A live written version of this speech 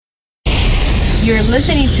You're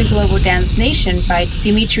listening to Global Dance Nation by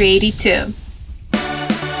Dimitri82.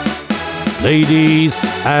 Ladies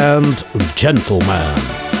and gentlemen,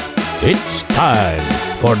 it's time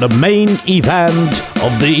for the main event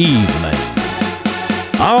of the evening.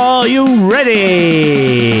 Are you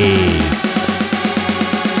ready?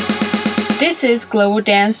 This is Global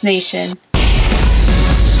Dance Nation.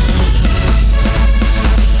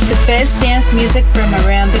 The best dance music from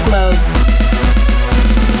around the globe.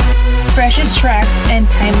 Freshest tracks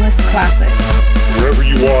and timeless classics. Wherever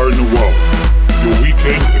you are in the world, your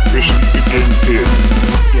weekend officially begins here.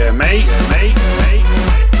 Yeah, mate.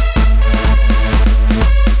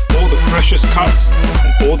 All the freshest cuts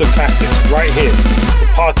and all the classics right here. The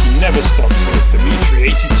party never stops with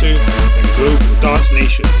Dimitri82 and Global Dance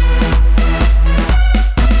Nation.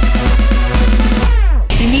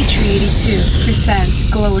 Dimitri82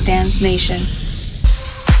 presents Global Dance Nation.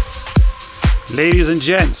 Ladies and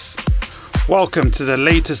gents, welcome to the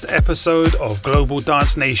latest episode of Global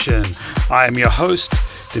Dance Nation. I am your host,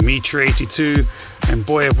 Dimitri82, and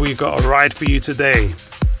boy have we got a ride for you today.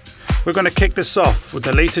 We're going to kick this off with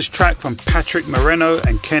the latest track from Patrick Moreno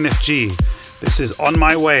and Kenneth G. This is On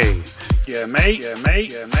My Way. Yeah, mate.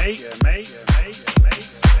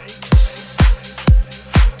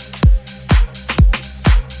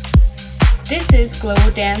 This is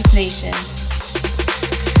Global Dance Nation.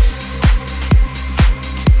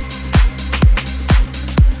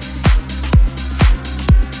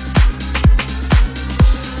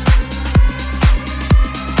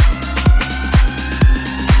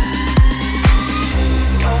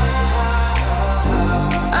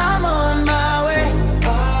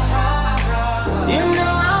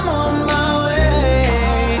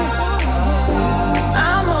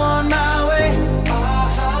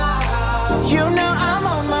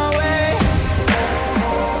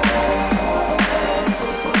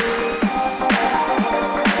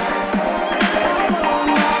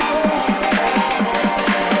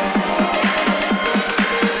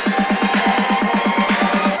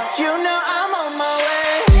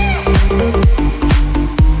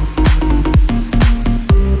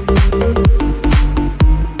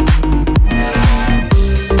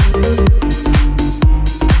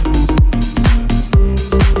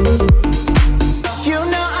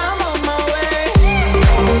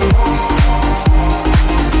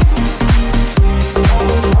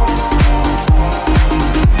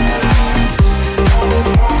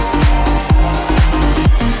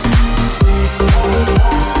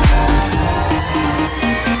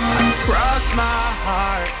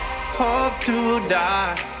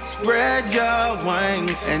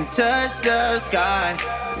 Touch the sky,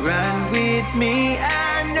 run with me.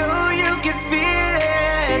 I know you can feel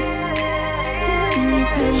it.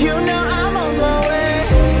 You know I'm on my way.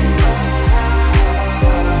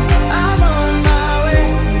 I'm on my way.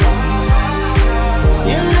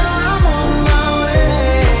 You know I'm on my way.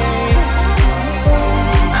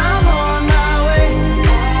 I'm on my way.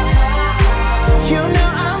 You know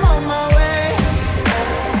I'm on my way.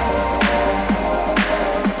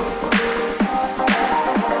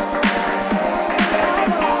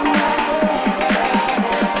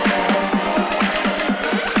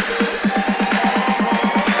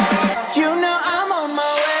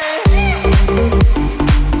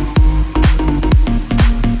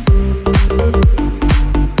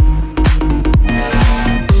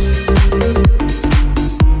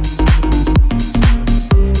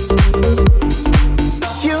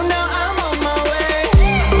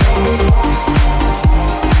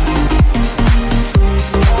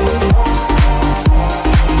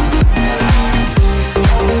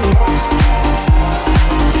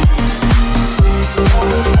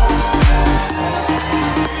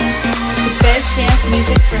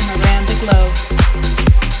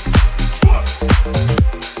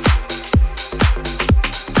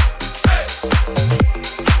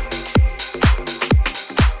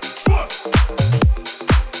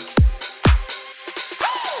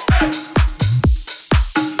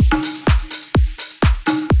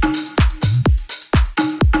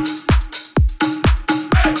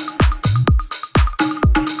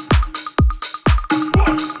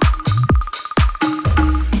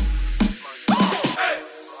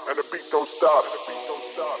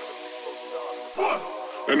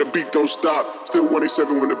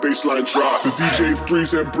 When the bassline drop, the DJ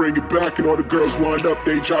freeze and bring it back, and all the girls wind up,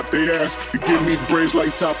 they drop their ass. You give me brains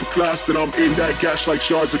like top of class, then I'm in that gash like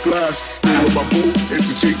shards of glass. With my boo, it's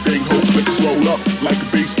a J thing, whole click swole up like a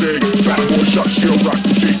bass thing. Fat boy shot, she'll rock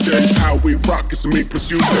the J thing. How we rock is a main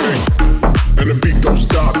pursuit thing, and the beat don't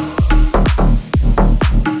stop.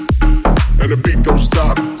 And the beat don't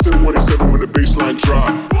stop. Still 187 when the bassline drop.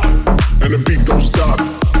 And And the beat don't stop.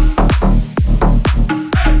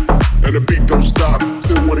 And the beat don't stop.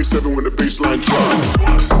 Still 187 when the bassline drop.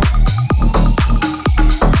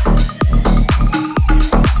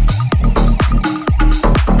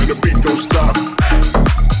 And the beat don't stop.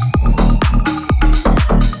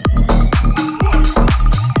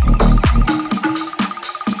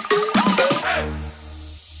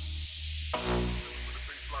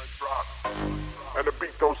 And the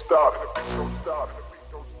beat don't stop.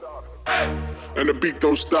 And the beat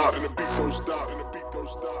don't stop. And the beat don't stop. And the beat don't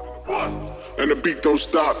stop. And the beat don't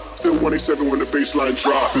stop. Still 187 when the bassline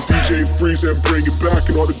drop. The DJ freeze and bring it back,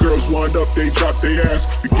 and all the girls wind up, they drop their ass.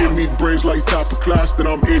 You give me brains like top of class, then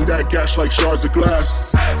I'm in that gash like shards of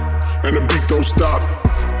glass. And the beat don't stop.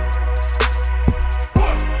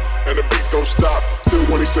 And the beat don't stop. Still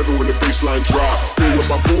 187 when the bassline drop. Doing with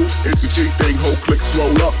my boo, it's a G thing. Whole click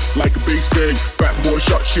swell up like a bass thing. Fat boy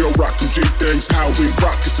shot, she'll rock them G things. How we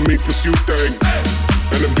rock, it's a me pursue thing.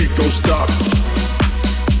 And the beat don't stop.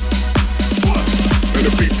 And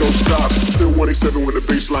the beat don't stop. Still 187 when the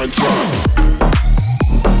bassline drop.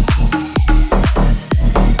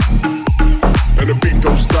 And the beat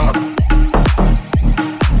don't stop.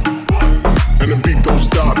 And the beat don't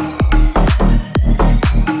stop.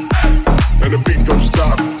 And the beat don't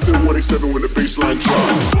stop. Still 187 when the bassline drop.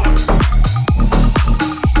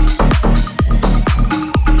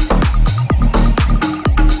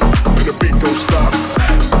 And the beat don't stop.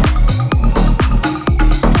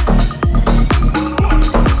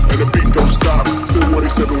 And the beat don't stop. Still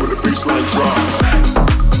 187 when the bassline drop.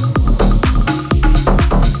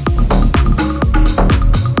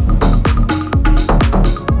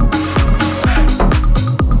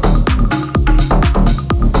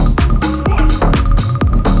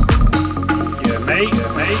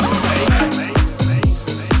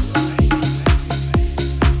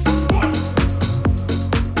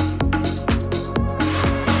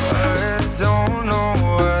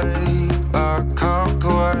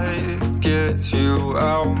 You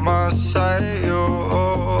out my sight, you're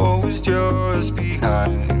always just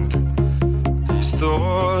behind. Each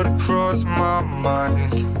thought across my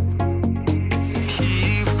mind.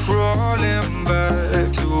 Keep crawling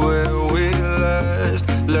back to where we last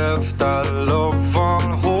left our love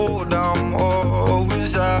on hold. I'm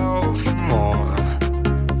always out for more.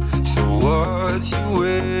 So what you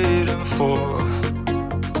waiting for?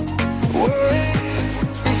 Wait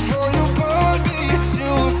before you burn me to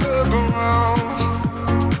the ground.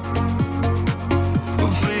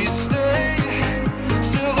 Please stay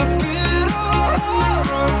till the bitter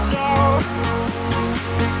runs out.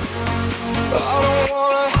 I don't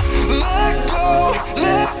wanna let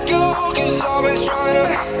go, 'cause I've been trying to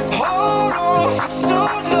hold on for so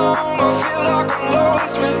long. I feel like I'm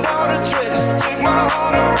lost without a trace. Take my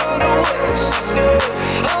heart and run away. She said,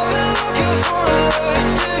 I've been looking for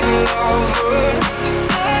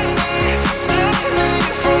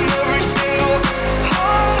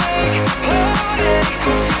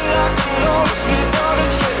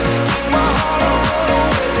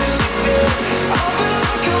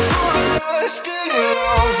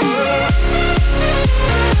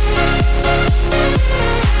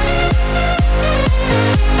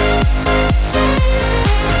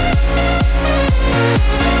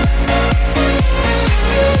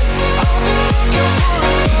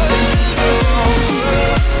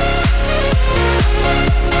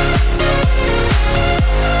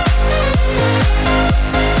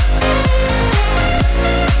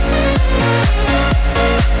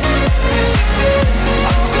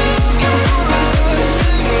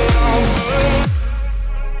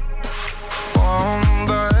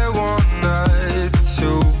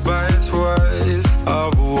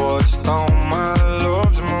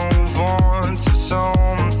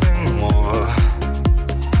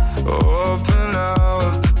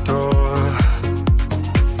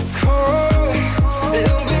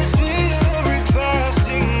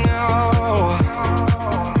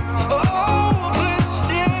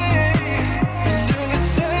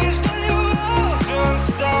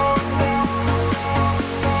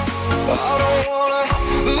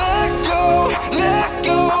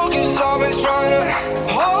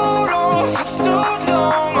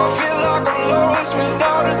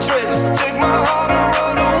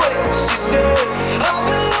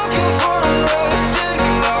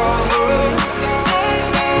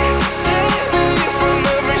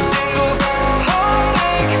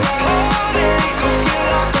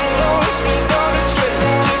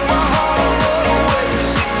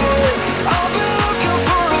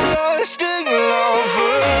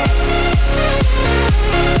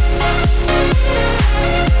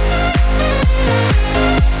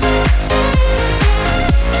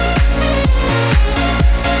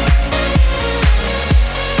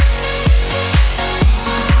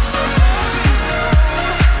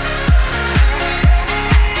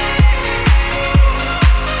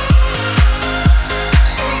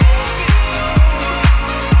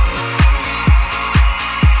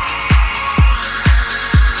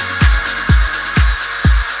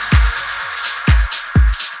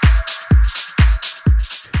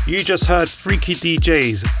You just heard Freaky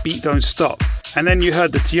DJ's Beat Don't Stop, and then you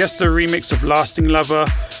heard the Tiesto remix of Lasting Lover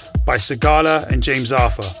by Sigala and James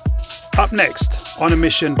Arthur. Up next, On a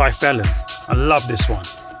Mission by Felon. I love this one.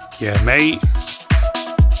 Yeah, mate.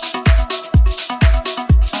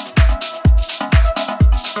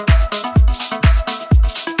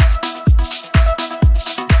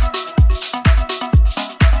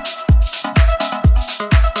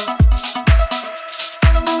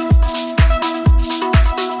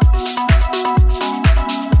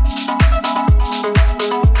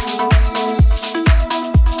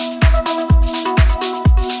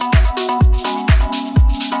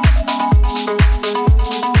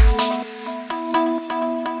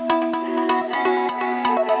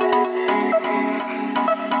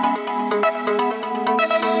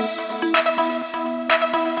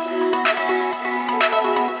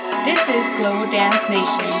 This is Global Dance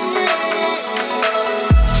Nation.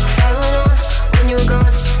 When you were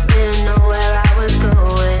gone, didn't know where I was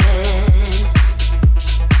going.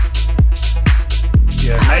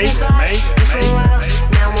 Yeah, I was inspired for a while,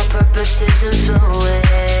 now my purpose isn't flowing.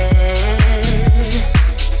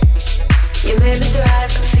 You made me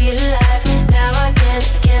thrive, feel alive. Now I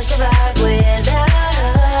can't survive without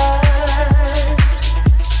us.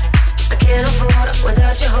 I can't afford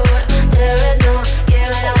without your hold. There is no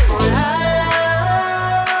giving up on love.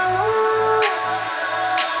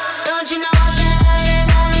 Don't you know that I am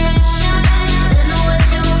on a mission? There's nowhere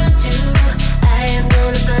to run to. I am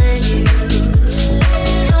gonna find you.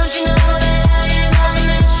 Don't you know that I am on a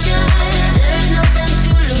mission? There is nothing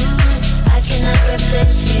to lose. I cannot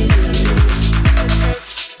replace you.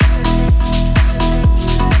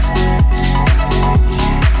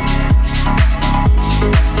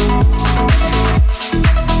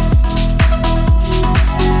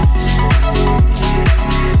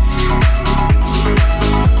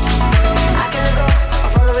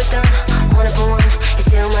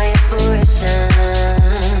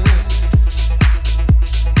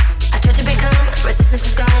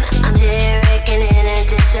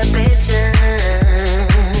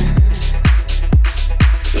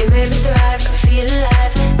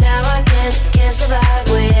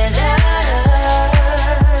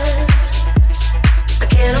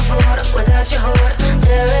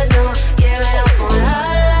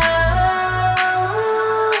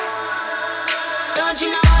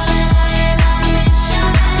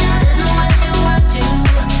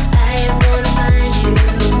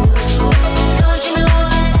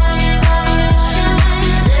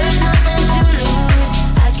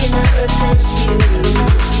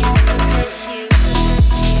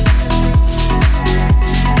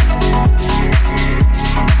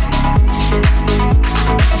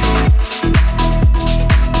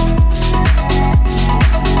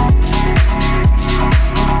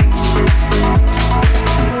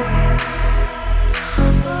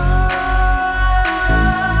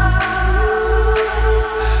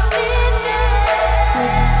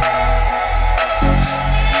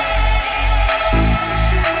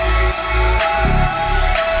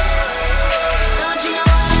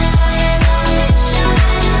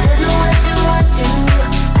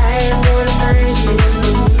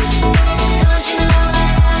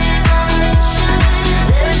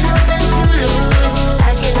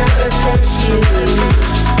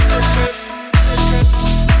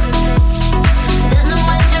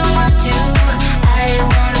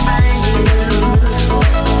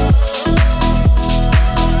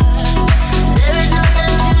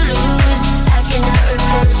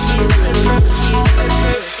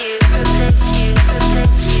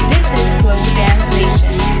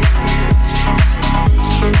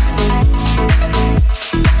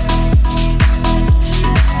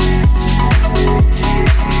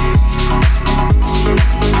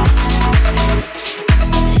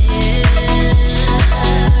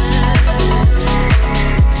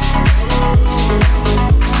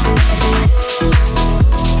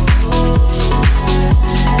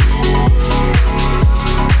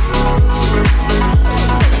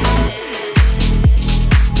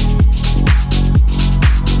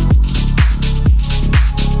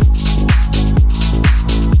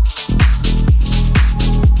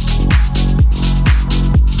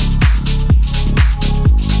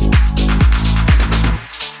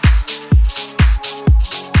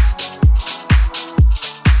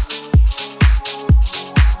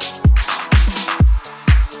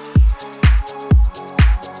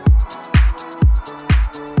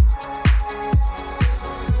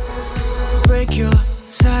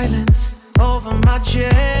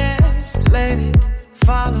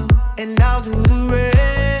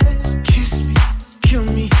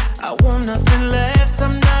 I want nothing less.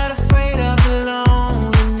 I'm not afraid of the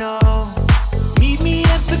lonely, no.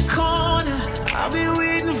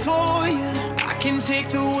 can take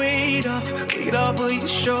the weight off of your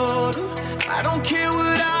shoulder. I don't care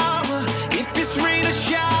what hour, if it's rain or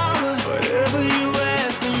shower. Whatever you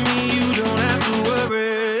ask of me, you don't have to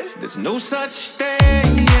worry. There's no such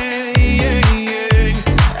thing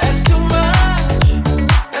as too much.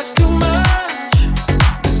 That's too much.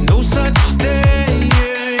 There's no such thing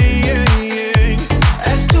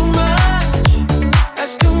as too much.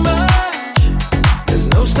 That's too much. There's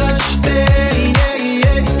no such thing.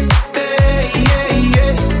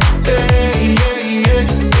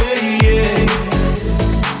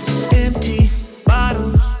 Empty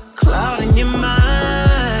bottles, clouding your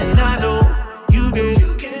mind. I know you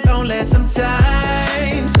get lonely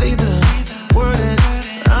sometimes. Say the word and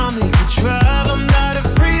I'll make you try. I'm not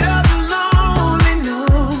afraid of the lonely, no.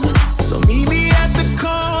 So meet me at the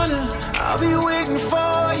corner, I'll be waiting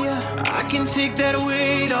for you. I can take that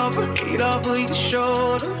weight off of your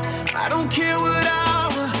shoulder. I don't care what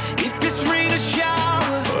hour, if it's rain or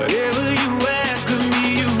shower. Whatever you ask of me,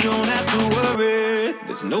 you don't have to worry.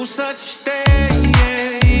 There's no such thing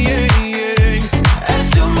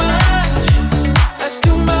as too much. That's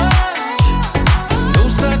too much. There's no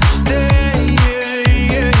such thing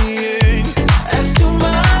as too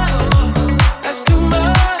much. That's too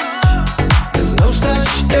much. There's no such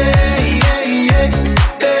thing.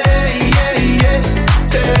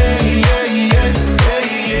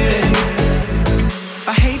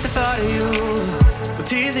 I hate the thought of you with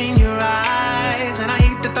tears in your eyes, and I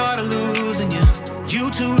hate the thought of losing you. You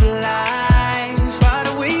to the lies. By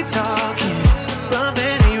the way you're talking, something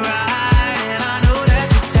ain't right, and I know that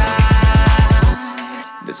you're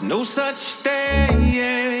tired. There's no such thing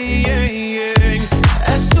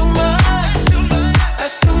as too much.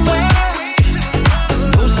 That's too much. There's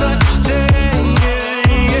no such thing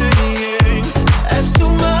as too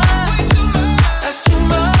much. That's too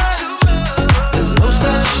much. There's no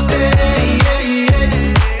such thing.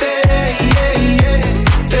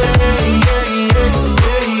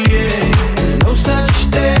 There's no such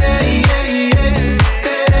thing.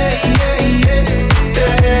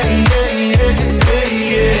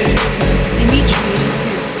 Dimitri 82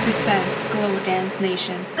 presents Glow Dance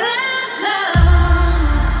Nation. That's all.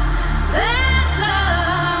 That's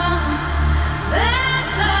all.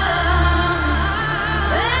 That's all.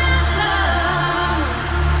 That's all.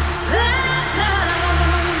 That's all.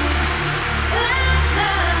 That's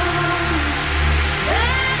all.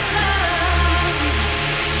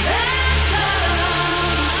 That's all.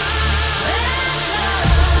 That's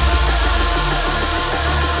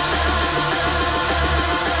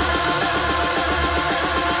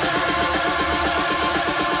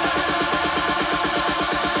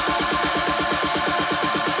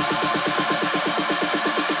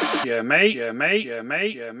Yeah, mate. Yeah, mate. Yeah,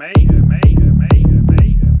 mate. Yeah, mate. Yeah, mate. Yeah, mate. Yeah,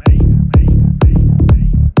 mate. Yeah, mate.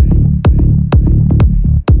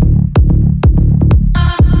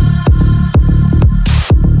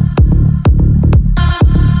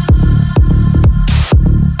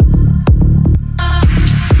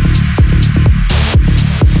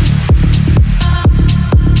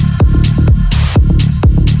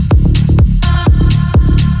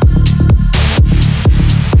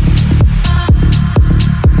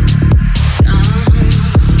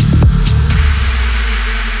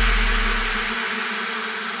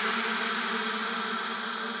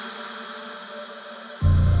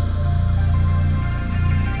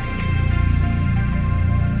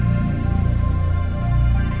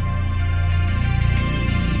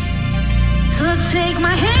 So take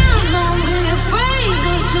my hand, don't be afraid.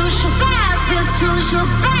 This too shall pass, this too shall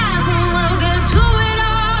pass, and we'll get through it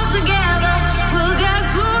all together. We'll get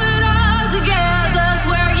through it all together.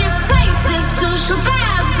 Swear you're safe. This too shall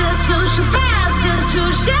pass, this too shall pass, this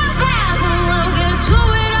too shall pass, and we'll get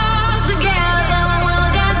through it all together.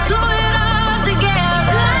 We'll get through it all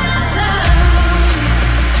together. That's all.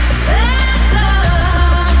 That's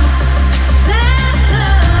all. That's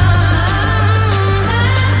all.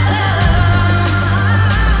 That's all.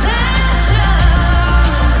 That's all.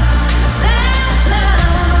 That's all.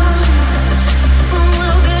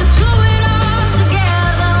 We'll get through it all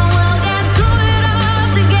together. We'll get through it all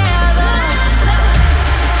together. That's all.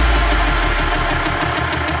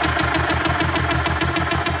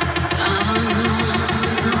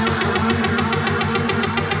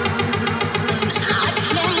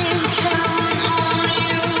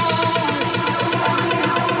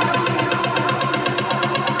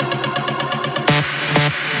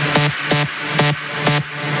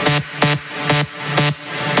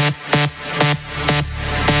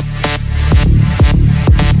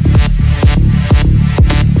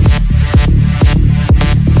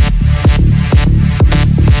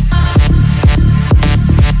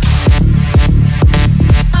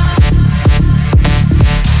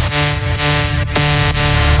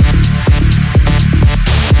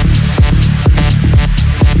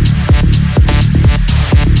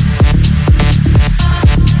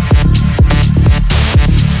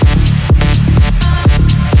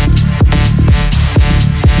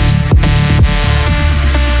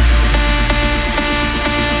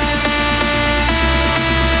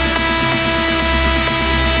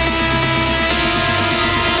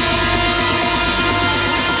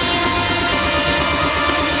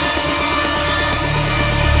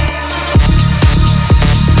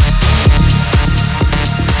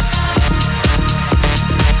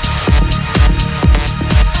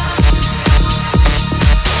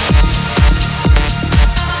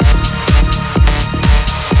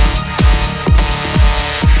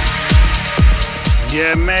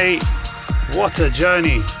 Yeah, mate, what a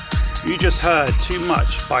journey. You just heard Too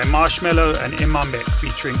Much by Marshmello and Imambek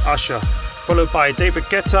featuring Usher, followed by David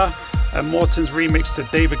Guetta and Morton's remix to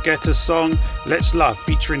David Guetta's song Let's Love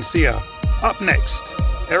featuring Sia. Up next,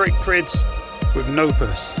 Eric Prydz with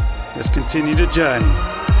Nopus. Let's continue the journey.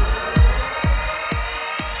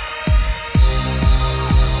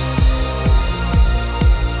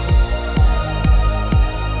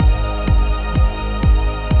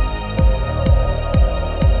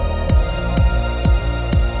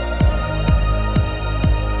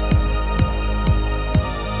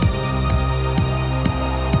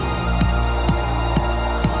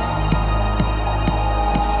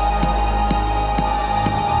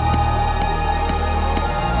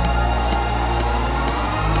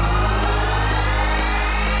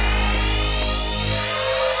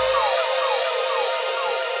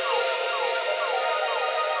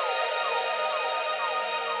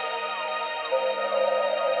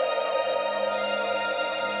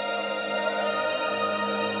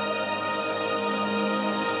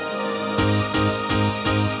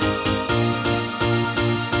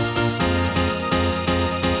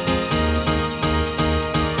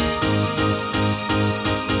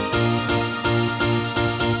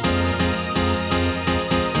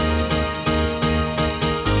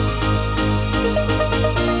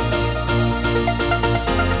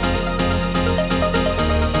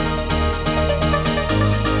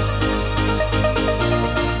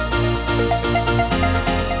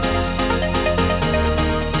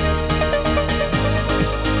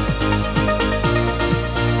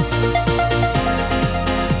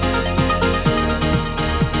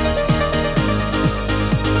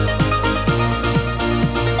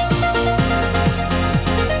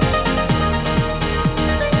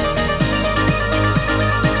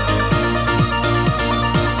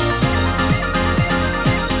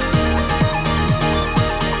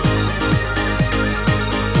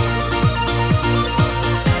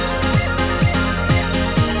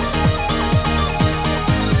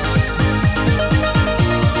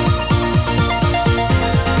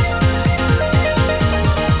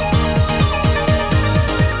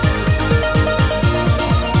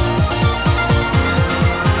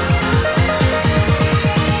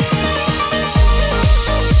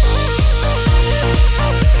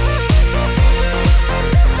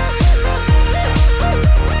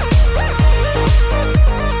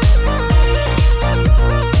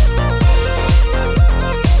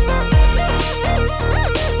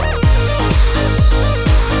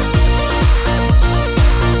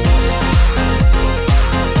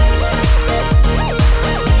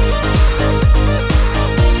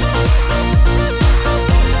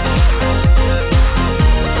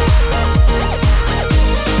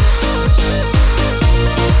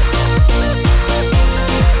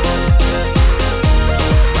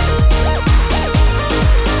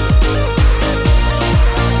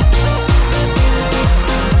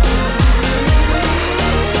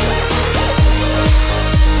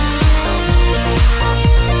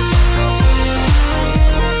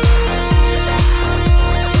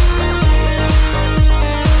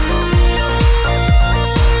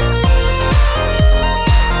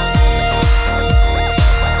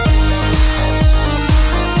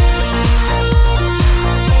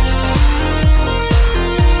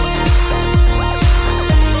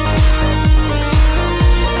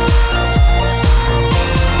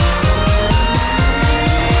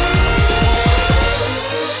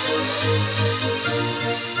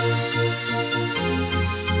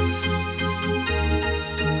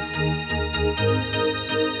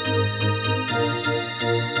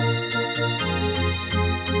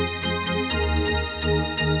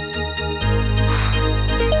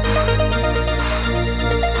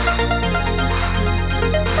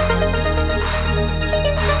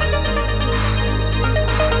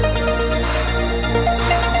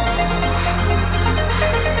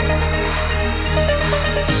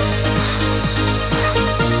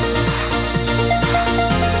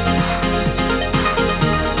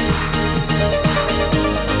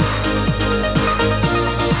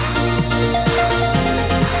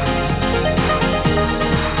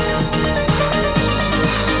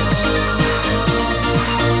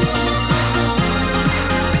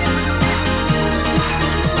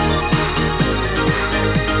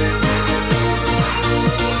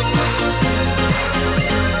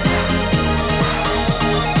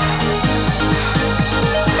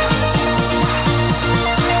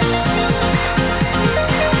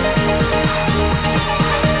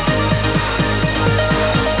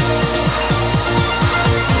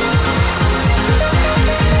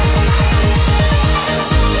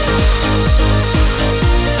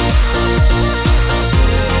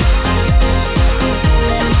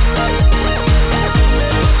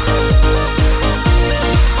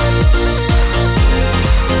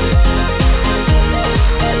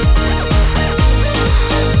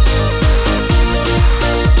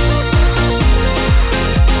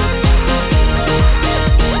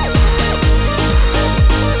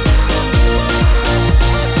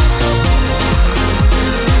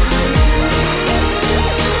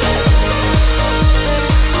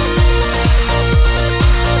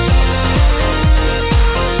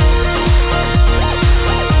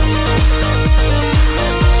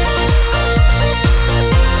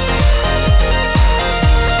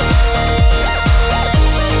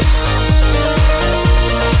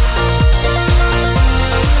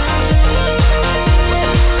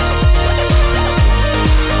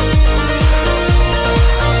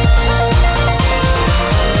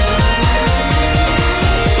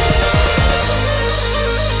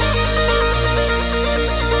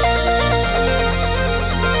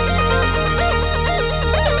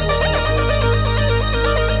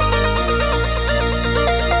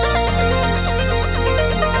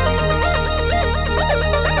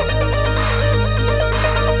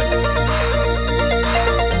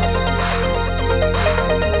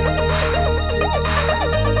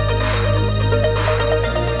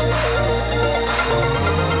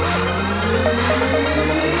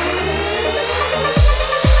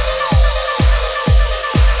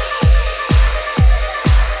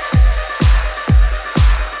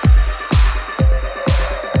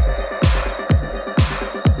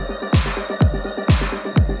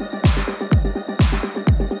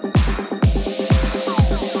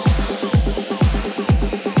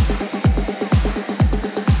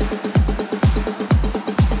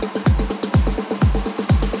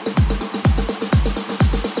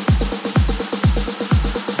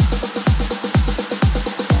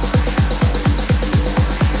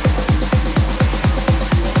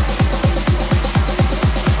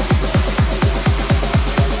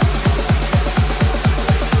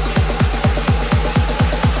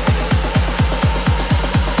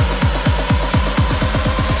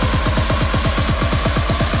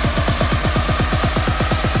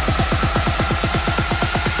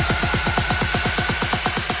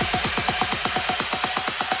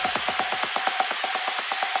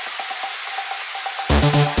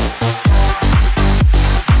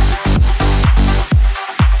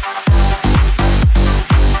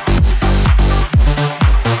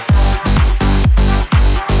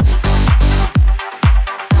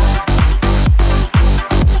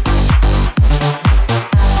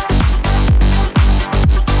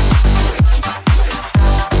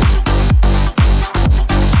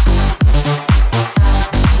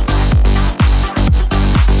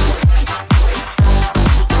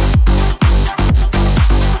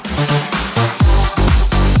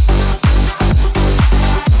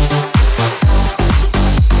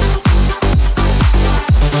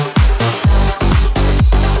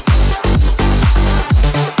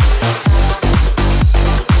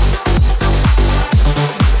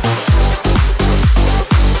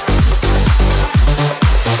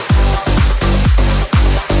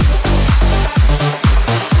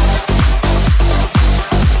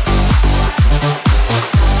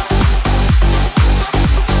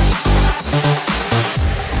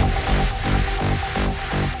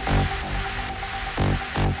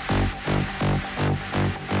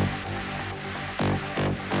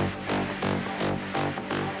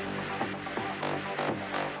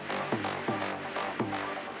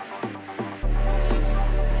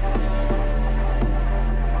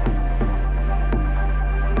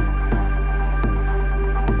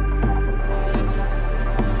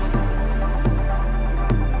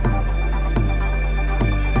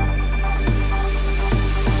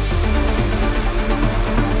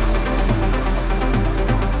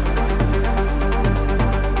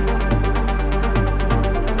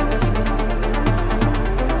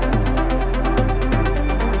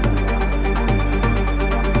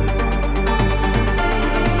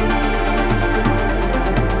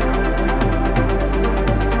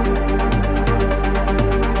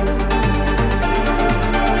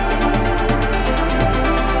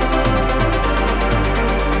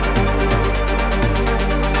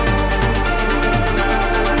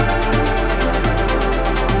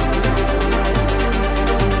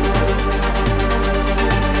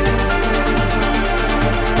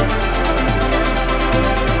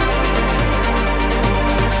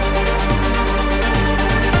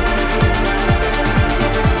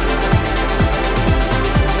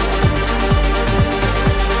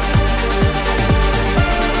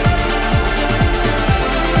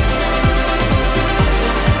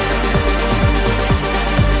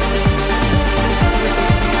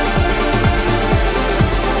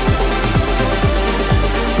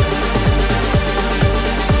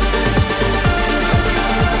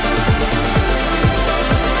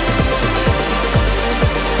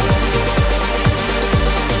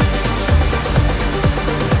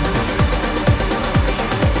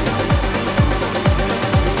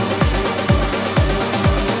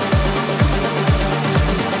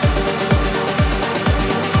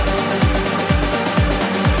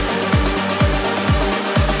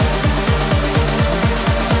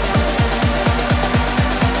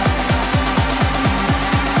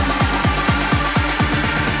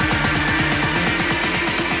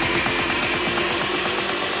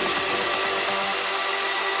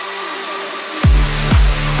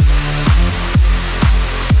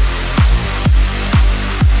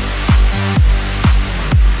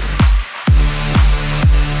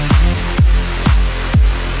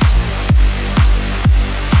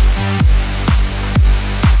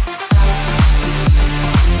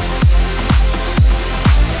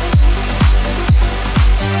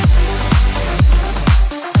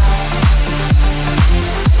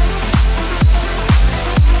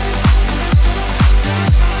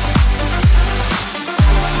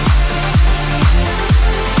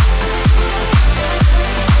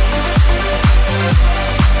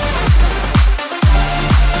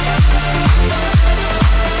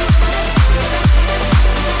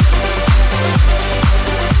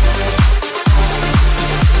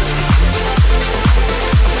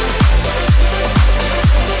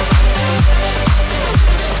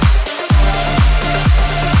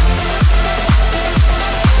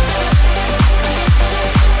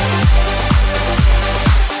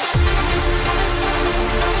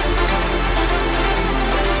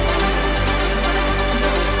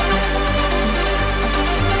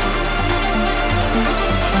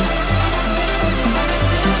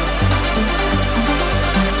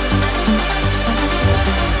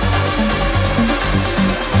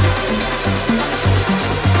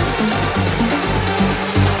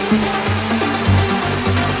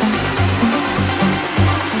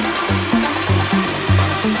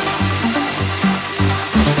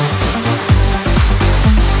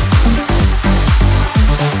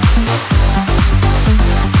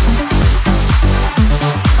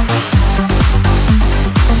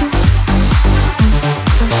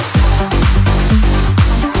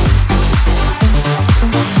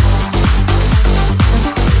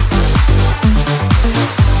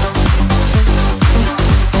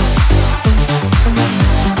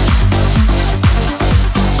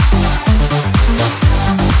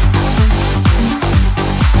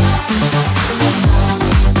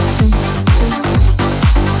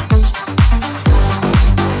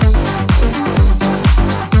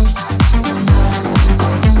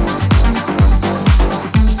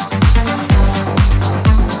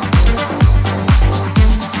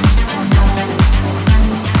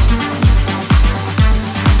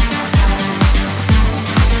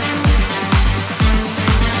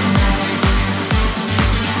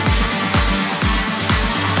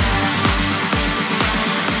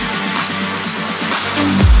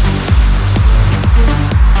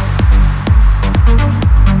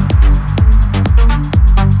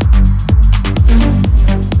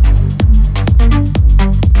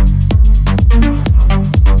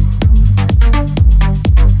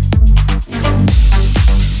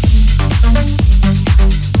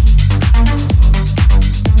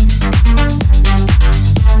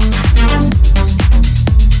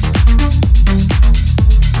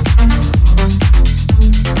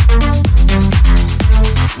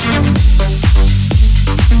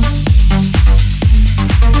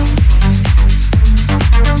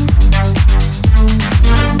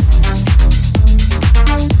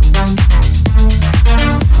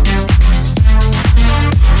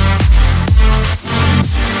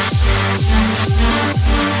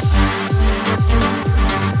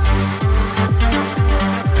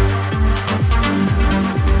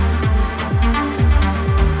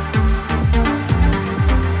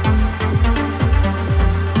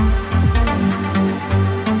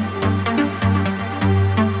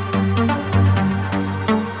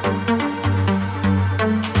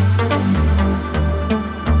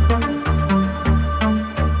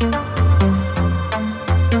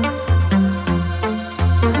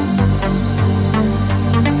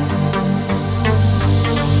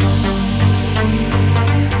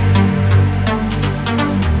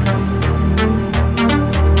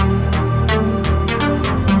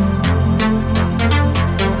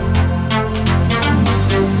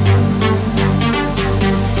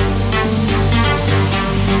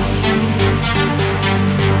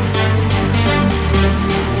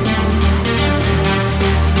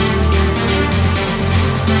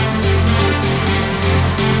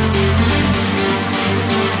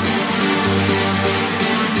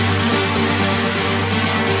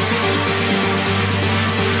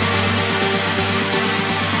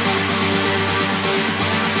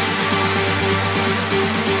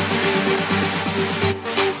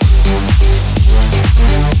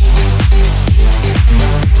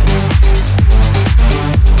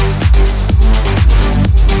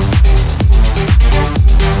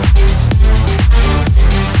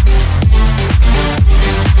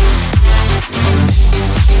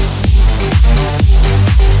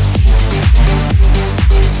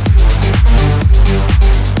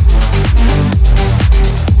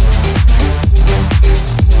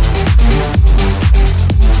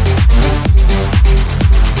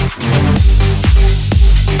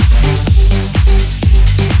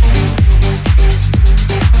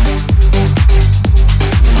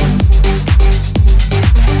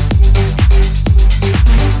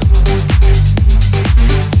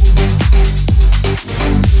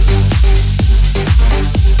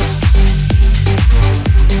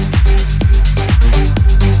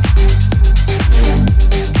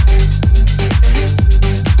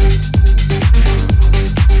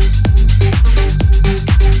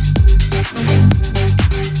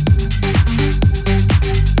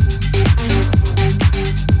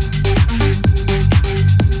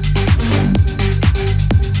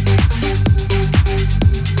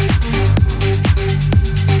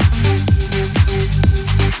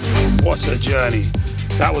 a journey.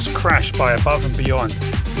 That was Crash by Above and Beyond.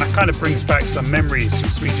 And that kind of brings back some memories from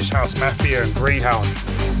Swedish House Mafia and Greyhound.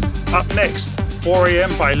 Up next, 4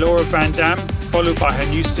 AM by Laura Van Dam, followed by her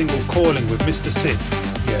new single Calling with Mr. Sid.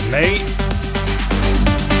 Yeah, mate.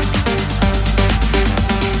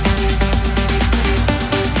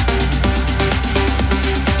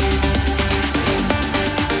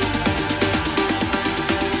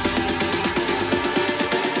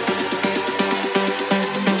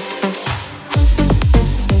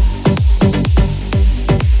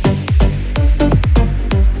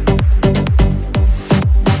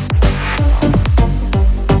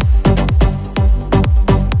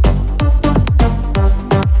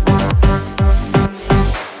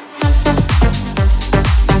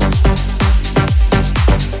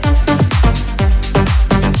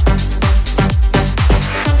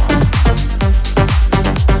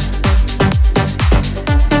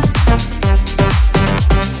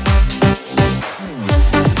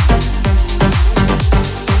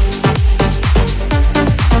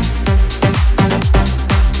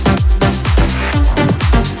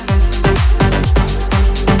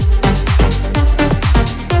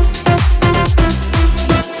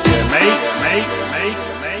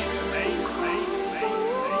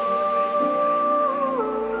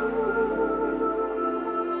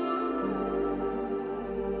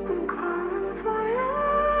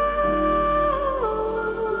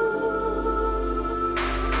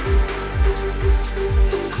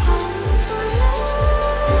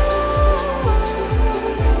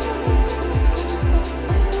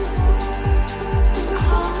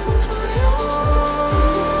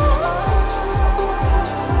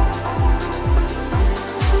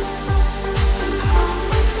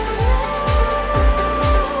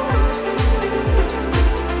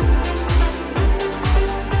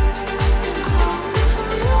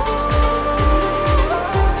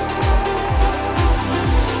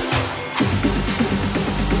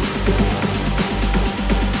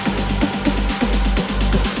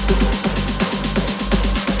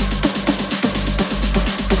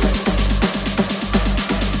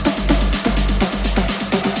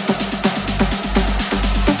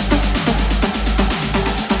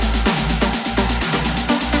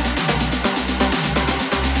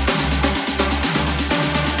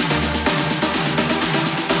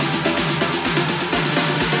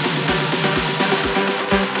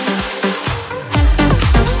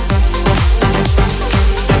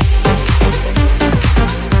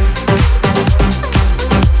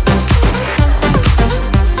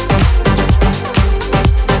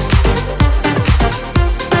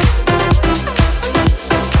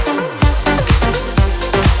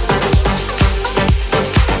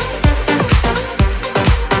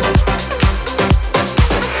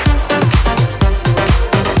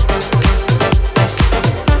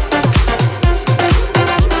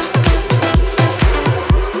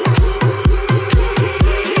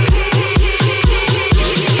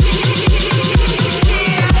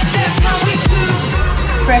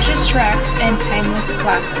 Freshest tracks and timeless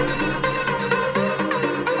classics.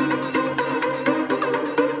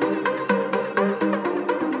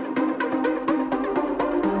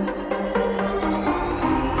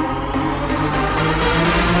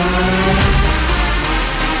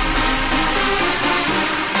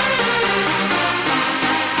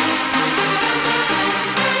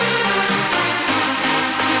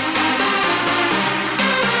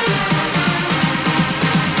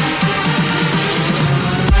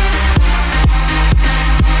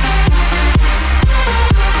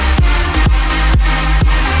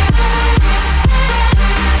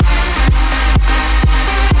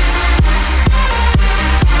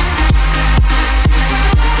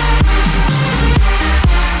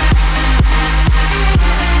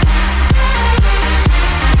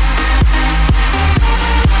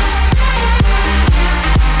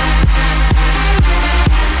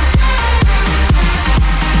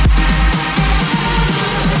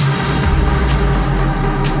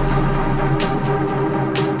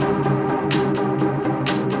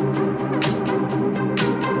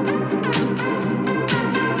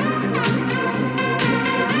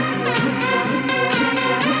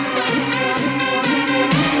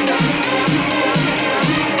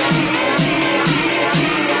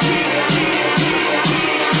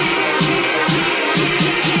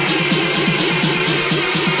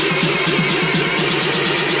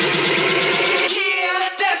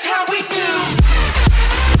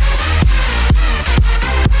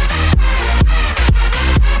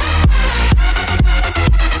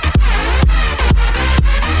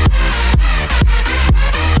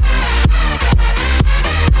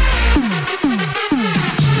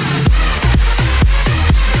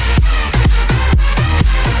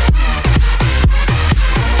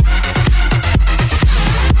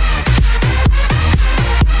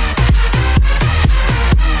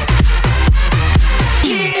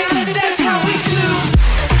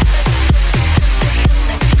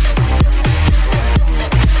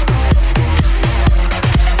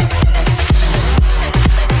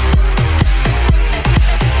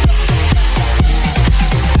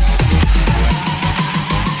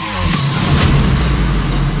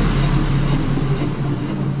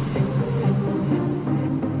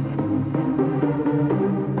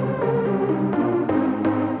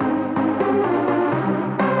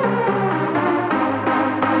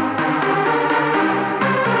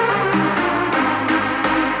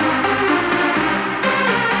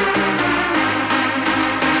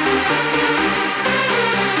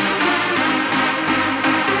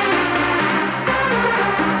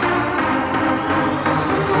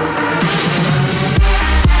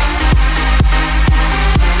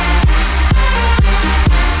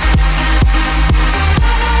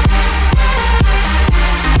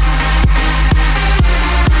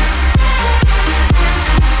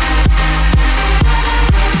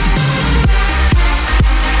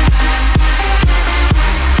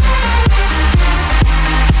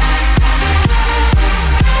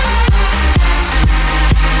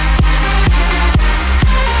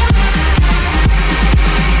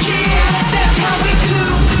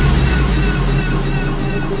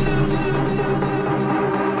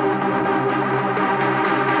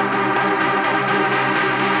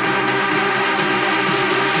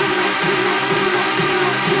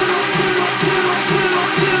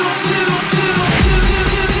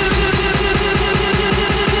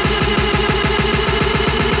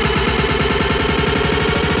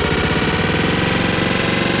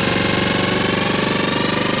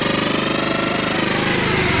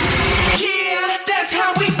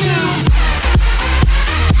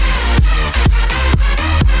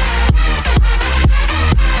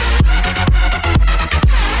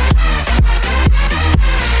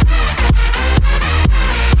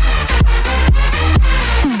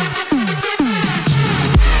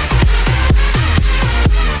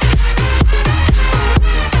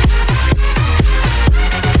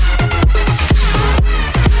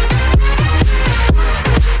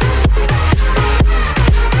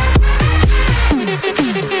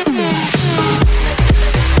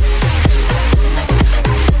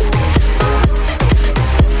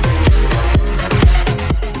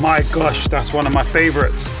 Gosh, that's one of my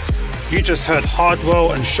favorites. You just heard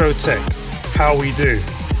Hardwell and Showtek, How We Do.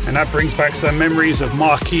 And that brings back some memories of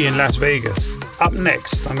Marquee in Las Vegas. Up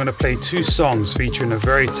next, I'm going to play 2 songs featuring a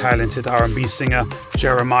very talented R&B singer,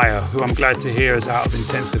 Jeremiah, who I'm glad to hear is out of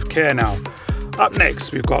intensive care now. Up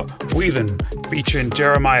next, we've got Whelan featuring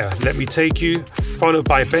Jeremiah, Let Me Take You, followed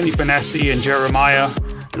by Benny Benassi and Jeremiah,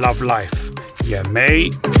 Love Life. Yeah,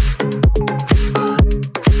 mate.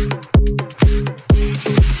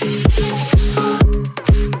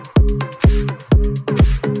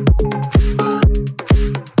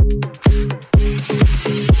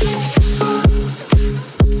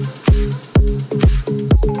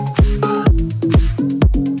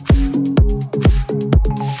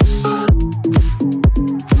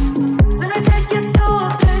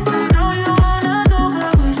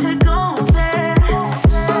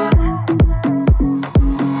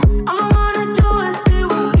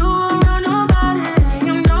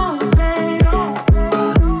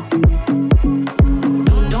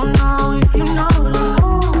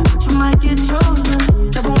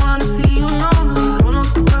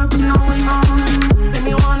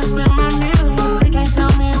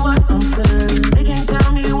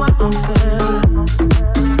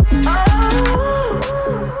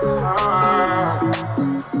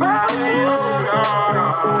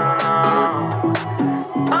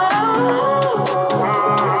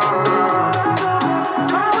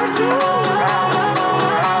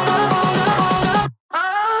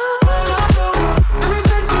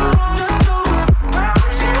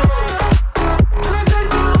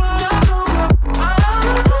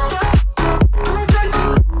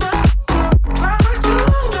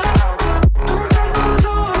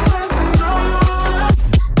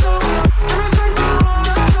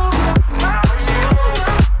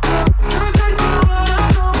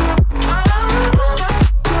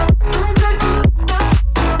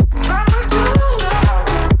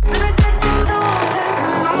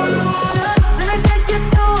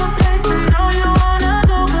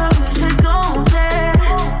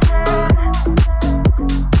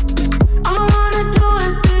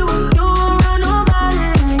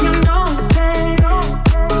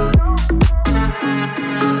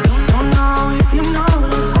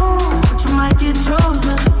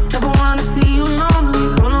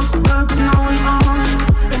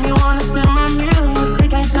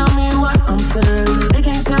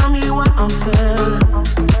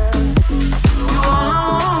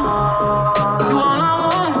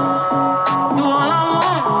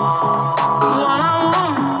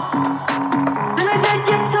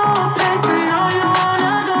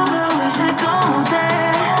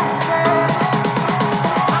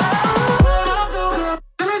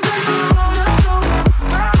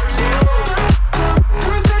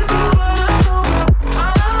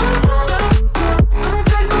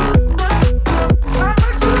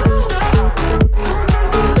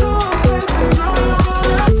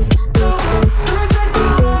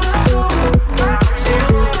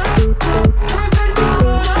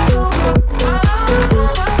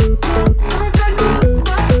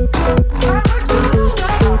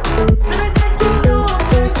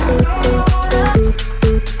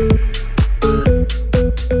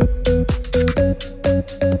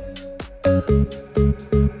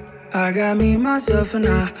 myself, and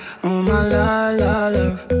I. Oh my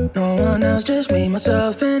love. No one else, just me,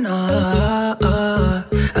 myself, and I.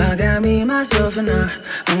 I got me, myself, and I.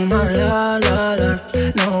 Oh my love.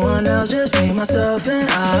 No one else, just me, myself, and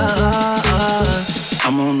I.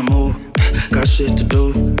 I'm on the move, got shit to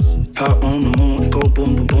do. Hot on the moon and go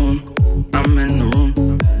boom, boom, boom. I'm in the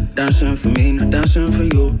room, dancing for me, not dancing for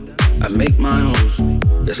you. I make my own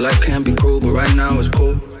rules. This life can be cruel, but right now it's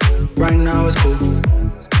cool. Right now it's cool.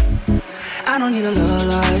 I don't need a love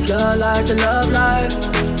life to love life.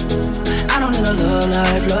 I don't need a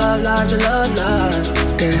love life to love life.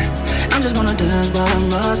 Yeah, I'm just gonna dance by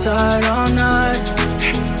my side all night.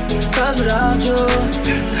 Cause without you,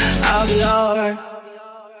 I'll be alright.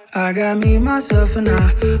 I got me, myself, and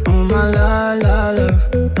I. Oh my love.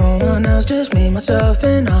 No one else, just me, myself,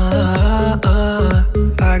 and I.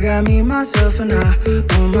 I got me, myself, and I.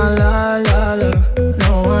 Oh my love.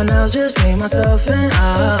 No one else, just me, myself, and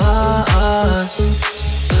I.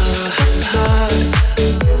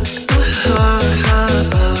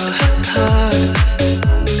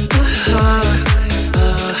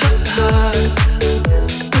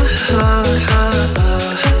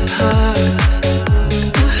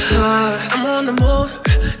 I'm on the move,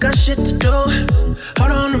 got shit to do.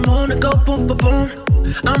 Hard on the moon to go boom, boom, boom.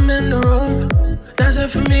 I'm in the room, dancing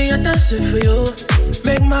for me, I dance it for you.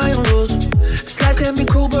 Make my own rules. This life can be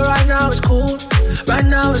cruel, but right now it's cool. Right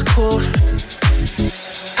now it's cool.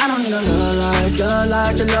 I don't need a love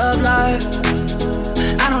life to love life.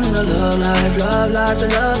 I don't need a love life to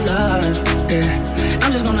love life. Yeah,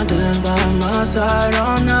 I'm just gonna dance by my side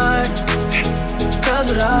all night. Cause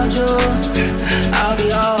without you, I'll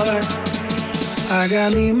be alright. I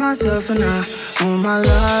got me, myself, and I on my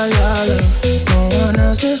love. No one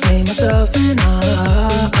else, just me, myself, and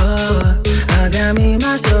I. I got me,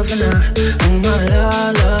 myself, and I on my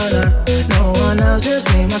love. No one else,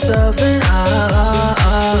 just me, myself, and I.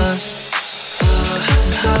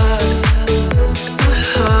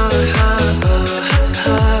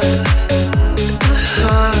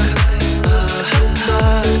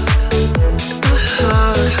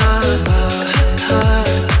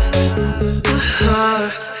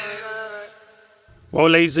 Well,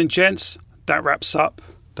 ladies and gents, that wraps up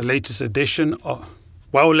the latest edition of...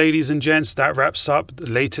 Well, ladies and gents, that wraps up the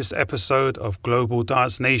latest episode of Global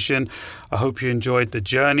Dance Nation. I hope you enjoyed the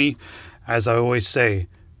journey. As I always say,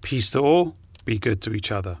 peace to all, be good to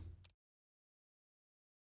each other.